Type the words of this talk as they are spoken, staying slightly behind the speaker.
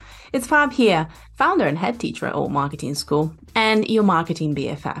It's Fab here, founder and head teacher at Alt Marketing School and your marketing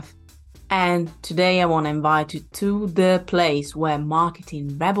BFF. And today I want to invite you to the place where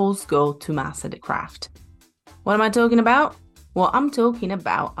marketing rebels go to master the craft. What am I talking about? Well, I'm talking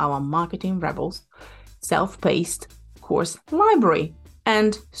about our marketing rebels, self-paced course library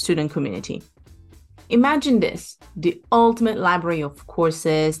and student community. Imagine this, the ultimate library of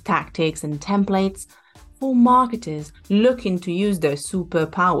courses, tactics, and templates for marketers looking to use their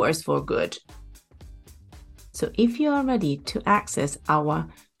superpowers for good. So if you are ready to access our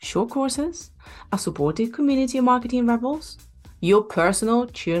short courses, a supportive community of marketing rebels, your personal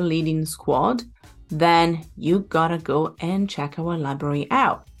cheerleading squad, then you gotta go and check our library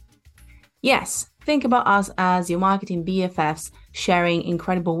out. Yes, think about us as your marketing BFFs sharing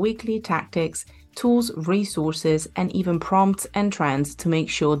incredible weekly tactics, tools, resources, and even prompts and trends to make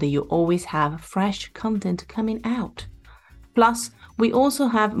sure that you always have fresh content coming out. Plus, we also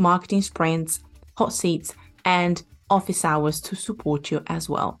have marketing sprints, hot seats, and office hours to support you as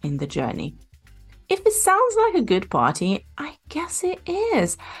well in the journey. If it sounds like a good party, I guess it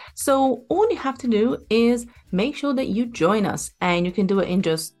is. So all you have to do is make sure that you join us, and you can do it in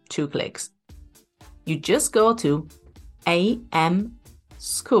just 2 clicks. You just go to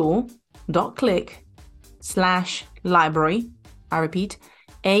amschool.click/library. I repeat,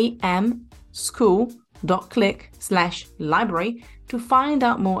 amschool.click/library to find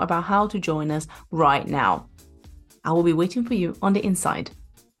out more about how to join us right now. I will be waiting for you on the inside.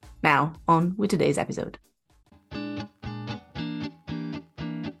 Now, on with today's episode.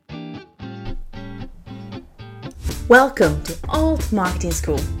 Welcome to Alt Marketing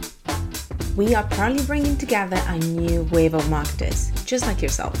School. We are proudly bringing together a new wave of marketers, just like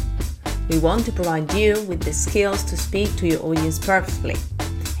yourself. We want to provide you with the skills to speak to your audience perfectly,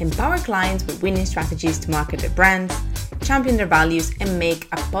 empower clients with winning strategies to market their brands, champion their values, and make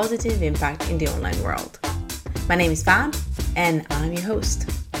a positive impact in the online world. My name is Fab, and I'm your host.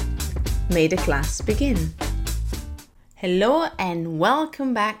 May the class begin. Hello, and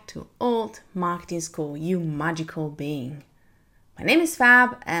welcome back to Alt Marketing School, you magical being. My name is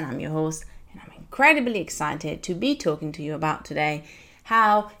Fab, and I'm your host, and I'm incredibly excited to be talking to you about today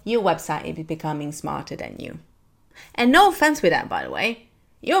how your website is becoming smarter than you. And no offense with that, by the way.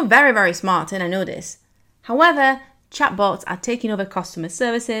 You're very, very smart, and I know this. However, chatbots are taking over customer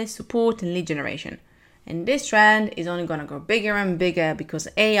services, support, and lead generation. And this trend is only going to grow bigger and bigger because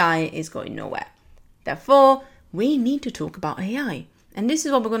AI is going nowhere. Therefore, we need to talk about AI. And this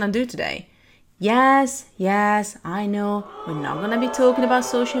is what we're going to do today. Yes, I know we're not going to be talking about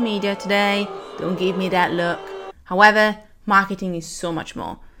social media today. Don't give me that look. However, marketing is so much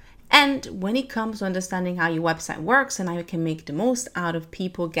more. And when it comes to understanding how your website works and how you can make the most out of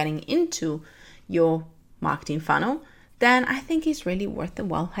people getting into your marketing funnel, then I think it's really worth the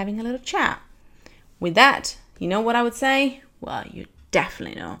while having a little chat. With that, you know what I would say? Well, you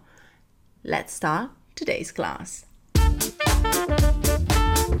definitely know. Let's start today's class.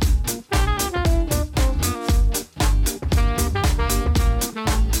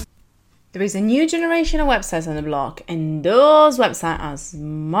 There is a new generation of websites on the block, and those websites are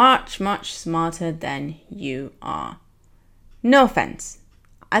much smarter than you are. No offense.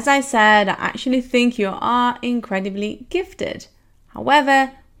 As I said, I actually think you are incredibly gifted.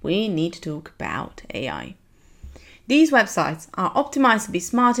 However, we need to talk about AI. These websites are optimized to be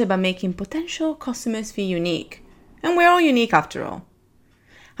smarter by making potential customers feel unique. And we're all unique after all.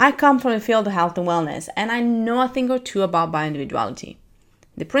 I come from the field of health and wellness, and I know a thing or two about bioindividuality.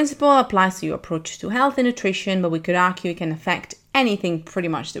 The principle applies to your approach to health and nutrition, but we could argue it can affect anything pretty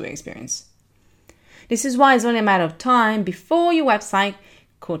much that we experience. This is why it's only a matter of time before your website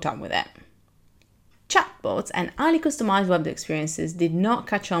caught up with it. Chatbots and highly customized web experiences did not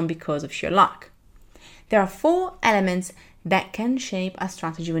catch on because of sheer luck. There are 4 elements that can shape a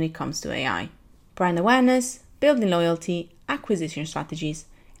strategy when it comes to AI: brand awareness, building loyalty, acquisition strategies,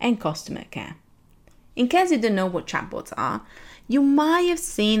 and customer care. In case you don't know what chatbots are, you might have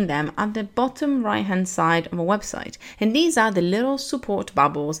seen them at the bottom right-hand side of a website. And these are the little support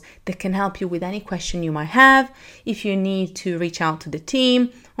bubbles that can help you with any question you might have, if you need to reach out to the team,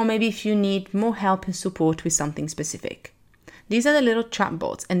 or maybe if you need more help and support with something specific. These are the little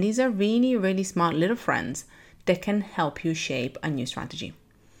chatbots, and these are really smart little friends that can help you shape a new strategy.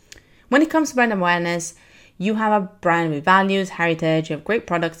 When it comes to brand awareness, you have a brand with values, heritage, you have great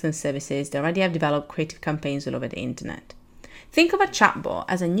products and services that already have developed creative campaigns all over the internet. Think of a chatbot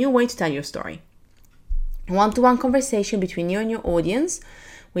as a new way to tell your story. A one-to-one conversation between you and your audience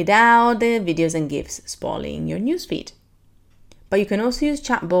without the videos and GIFs spoiling your newsfeed. But you can also use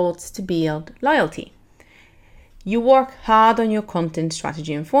chatbots to build loyalty. You work hard on your content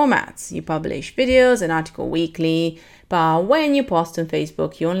strategy and formats. You publish videos and articles weekly, but when you post on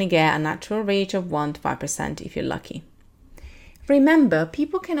Facebook, you only get a natural reach of 1 to 5% if you're lucky. Remember,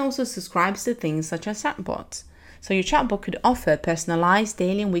 people can also subscribe to things such as chatbots. So your chatbot could offer personalized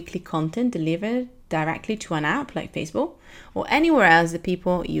daily and weekly content delivered directly to an app like Facebook or anywhere else that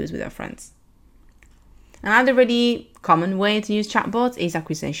people use with their friends. Another really common way to use chatbots is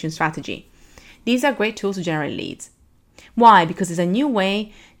acquisition strategy. These are great tools to generate leads. Why? Because it's a new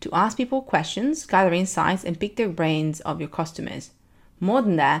way to ask people questions, gather insights, and pick their brains of your customers. More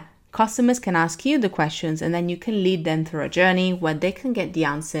than that, customers can ask you the questions and then you can lead them through a journey where they can get the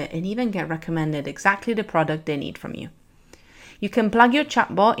answer and even get recommended exactly the product they need from you. You can plug your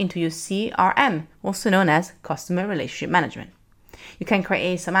chatbot into your CRM, also known as Customer Relationship Management. You can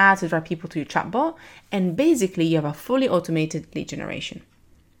create some ads to drive people to your chatbot, and basically you have a fully automated lead generation.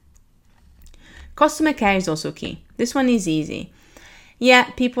 Customer care is also key. This one is easy.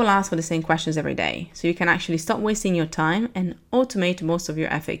 Yet people ask for the same questions every day, so you can actually stop wasting your time and automate most of your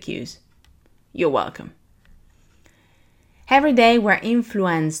FAQs. You're welcome. Every day we're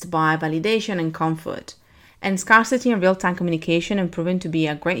influenced by validation and comfort, and scarcity and real-time communication have proven to be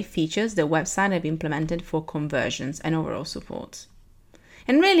a great features the website have implemented for conversions and overall support.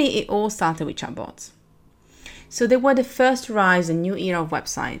 And really, it all started with chatbots. So they were the first to rise a new era of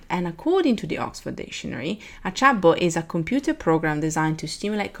website, and according to the Oxford Dictionary, a chatbot is a computer program designed to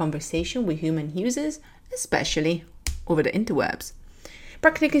stimulate conversation with human users, especially over the interwebs.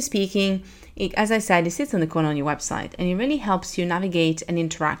 Practically speaking, as I said, it sits on the corner on your website, and it really helps you navigate and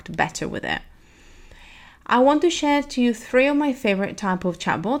interact better with it. I want to share to you 3 of my favorite type of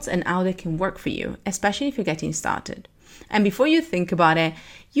chatbots and how they can work for you, especially if you're getting started. And before you think about it,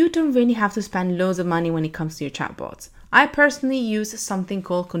 you don't really have to spend loads of money when it comes to your chatbots. I personally use something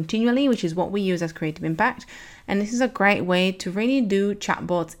called Continually, which is what we use as Creative Impact. And this is a great way to really do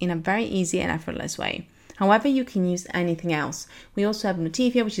chatbots in a very easy and effortless way. However, you can use anything else. We also have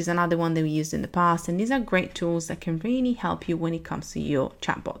Notifia, which is another one that we used in the past. And these are great tools that can really help you when it comes to your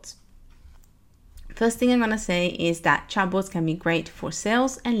chatbots. First thing I'm going to say is that chatbots can be great for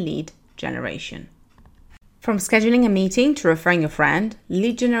sales and lead generation. From scheduling a meeting to referring a friend,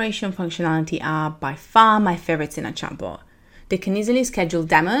 lead generation functionality are by far my favorites in a chatbot. They can easily schedule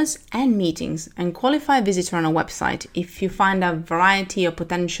demos and meetings and qualify a visitor on a website if you find a variety of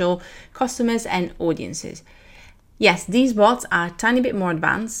potential customers and audiences. Yes, these bots are a tiny bit more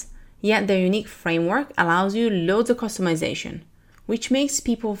advanced, yet their unique framework allows you loads of customization, which makes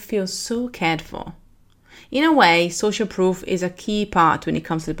people feel so cared for. In a way, social proof is a key part when it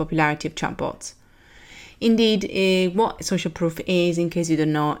comes to the popularity of chatbots. Indeed, what social proof is, in case you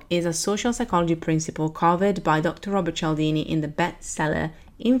don't know, is a social psychology principle covered by Dr. Robert Cialdini in the bestseller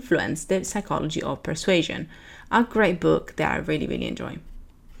Influence, the Psychology of Persuasion, a great book that I really, really enjoy.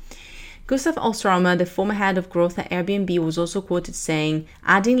 Gustav Oströmer, the former head of growth at Airbnb, was also quoted saying,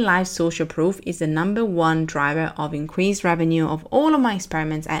 "Adding live social proof is the number one driver of increased revenue of all of my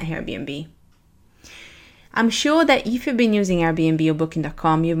experiments at Airbnb." I'm sure that if you've been using Airbnb or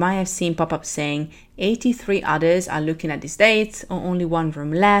Booking.com, you might have seen pop-ups saying 83 others are looking at these dates or only 1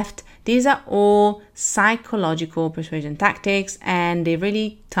 room left. These are all psychological persuasion tactics and they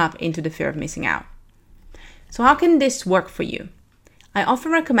really tap into the fear of missing out. So how can this work for you? I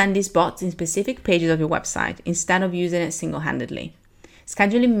often recommend these bots in specific pages of your website instead of using it single-handedly.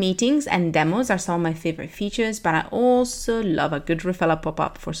 Scheduling meetings and demos are some of my favorite features, but I also love a good referral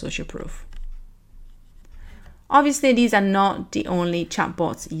pop-up for social proof. Obviously, these are not the only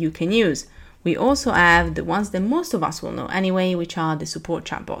chatbots you can use. We also have the ones that most of us will know anyway, which are the support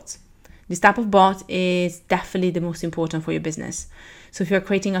chatbots. This type of bot is definitely the most important for your business. So if you're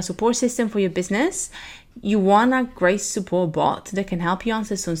creating a support system for your business, you want a great support bot that can help you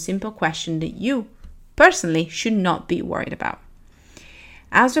answer some simple questions that you personally should not be worried about.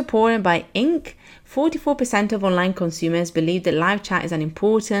 As reported by Inc., 44% of online consumers believe that live chat is an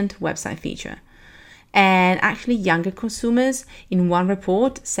important website feature. And actually, younger consumers in one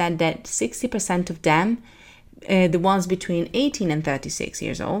report said that 60% of them, the ones between 18 and 36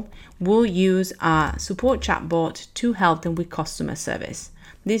 years old, will use a support chatbot to help them with customer service.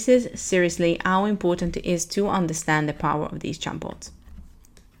 This is seriously how important it is to understand the power of these chatbots.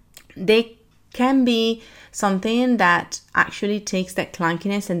 They can be something that actually takes that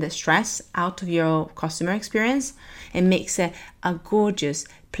clunkiness and the stress out of your customer experience and makes it a gorgeous,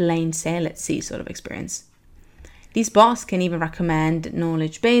 plain sail at sea sort of experience. These bots can even recommend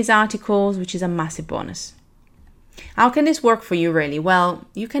knowledge-based articles, which is a massive bonus. How can this work for you really? Well,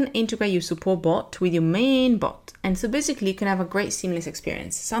 you can integrate your support bot with your main bot. And so basically you can have a great seamless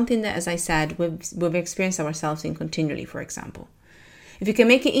experience. Something that, as I said, we've experienced ourselves in continually, for example. If you can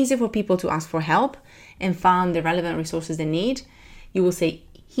make it easy for people to ask for help and find the relevant resources they need, you will save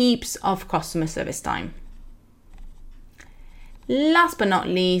heaps of customer service time. Last but not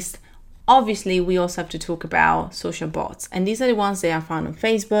least, obviously we also have to talk about social bots. And these are the ones that are found on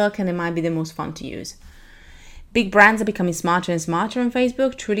Facebook and they might be the most fun to use. Big brands are becoming smarter and smarter on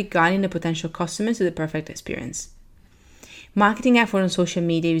Facebook, truly guiding the potential customers to the perfect experience. Marketing efforts on social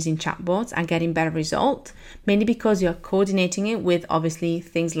media using chatbots are getting better results, mainly because you're coordinating it with obviously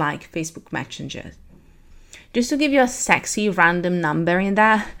things like Facebook Messenger. Just to give you a sexy random number in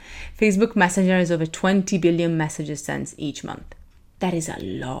that, Facebook Messenger is over 20 billion messages sent each month. That is a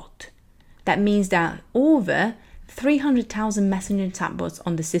lot. That means there are over 300,000 messenger chatbots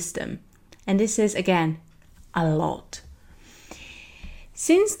on the system. And this is, again, a lot.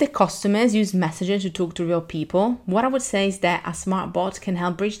 Since the customers use Messenger to talk to real people, what I would say is that a smart bot can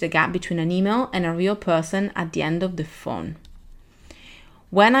help bridge the gap between an email and a real person at the end of the phone.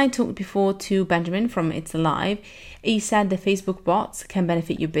 When I talked before to Benjamin from It's Alive, he said the Facebook bots can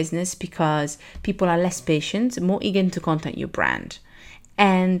benefit your business because people are less patient, more eager to contact your brand,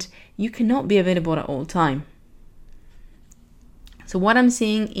 and you cannot be available at all time. So what I'm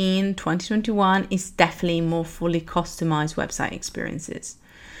seeing in 2021 is definitely more fully customized website experiences.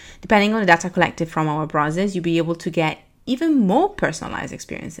 Depending on the data collected from our browsers, you'll be able to get even more personalized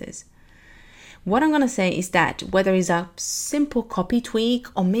experiences. What I'm going to say is that whether it's a simple copy tweak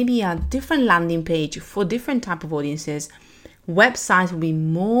or maybe a different landing page for different type of audiences, websites will be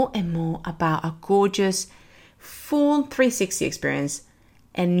more and more about a gorgeous, full 360 experience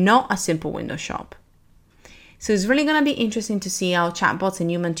and not a simple window shop. So it's really going to be interesting to see how chatbots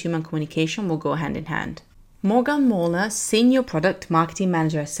and human-to-human communication will go hand in hand. Morgan Moeller, Senior Product Marketing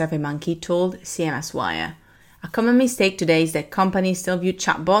Manager at SurveyMonkey, told CMS Wire, "A common mistake today is that companies still view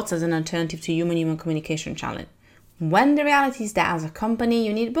chatbots as an alternative to human-human communication channel, when the reality is that as a company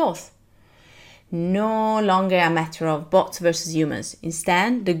you need both. No longer a matter of bots versus humans.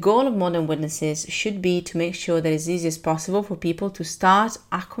 Instead, the goal of modern witnesses should be to make sure that it's easy as possible for people to start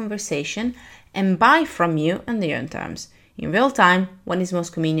a conversation and buy from you on their own terms, in real time, when it's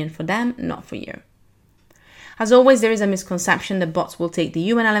most convenient for them, not for you." As always, there is a misconception that bots will take the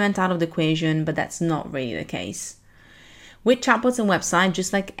human element out of the equation, but that's not really the case. With chatbots and websites,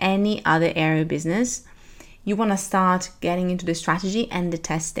 just like any other area of business, you want to start getting into the strategy and the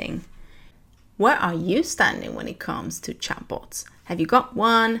testing. Where are you standing when it comes to chatbots? Have you got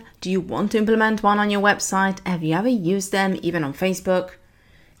one? Do you want to implement one on your website? Have you ever used them, even on Facebook?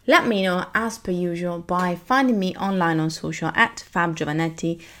 Let me know, as per usual, by finding me online on social at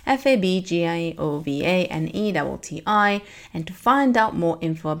FabGiovanetti, FabGiovanetti, and to find out more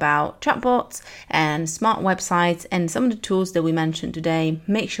info about chatbots and smart websites and some of the tools that we mentioned today,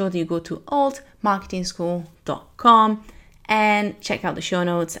 make sure that you go to altmarketingschool.com and check out the show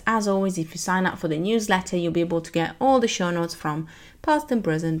notes. As always, if you sign up for the newsletter, you'll be able to get all the show notes from past and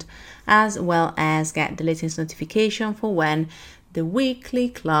present, as well as get the latest notification for when the weekly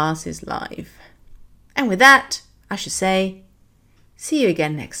class is live. And with that, I should say, see you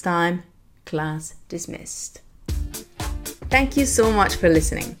again next time. Class dismissed. Thank you so much for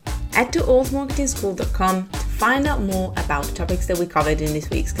listening. Head to altmarketingschool.com to find out more about the topics that we covered in this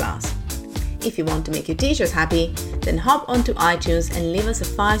week's class. If you want to make your teachers happy, then hop onto iTunes and leave us a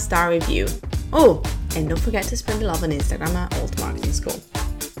 5-star review. Oh, and don't forget to spread the love on Instagram at altmarketingschool.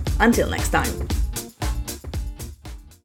 Until next time.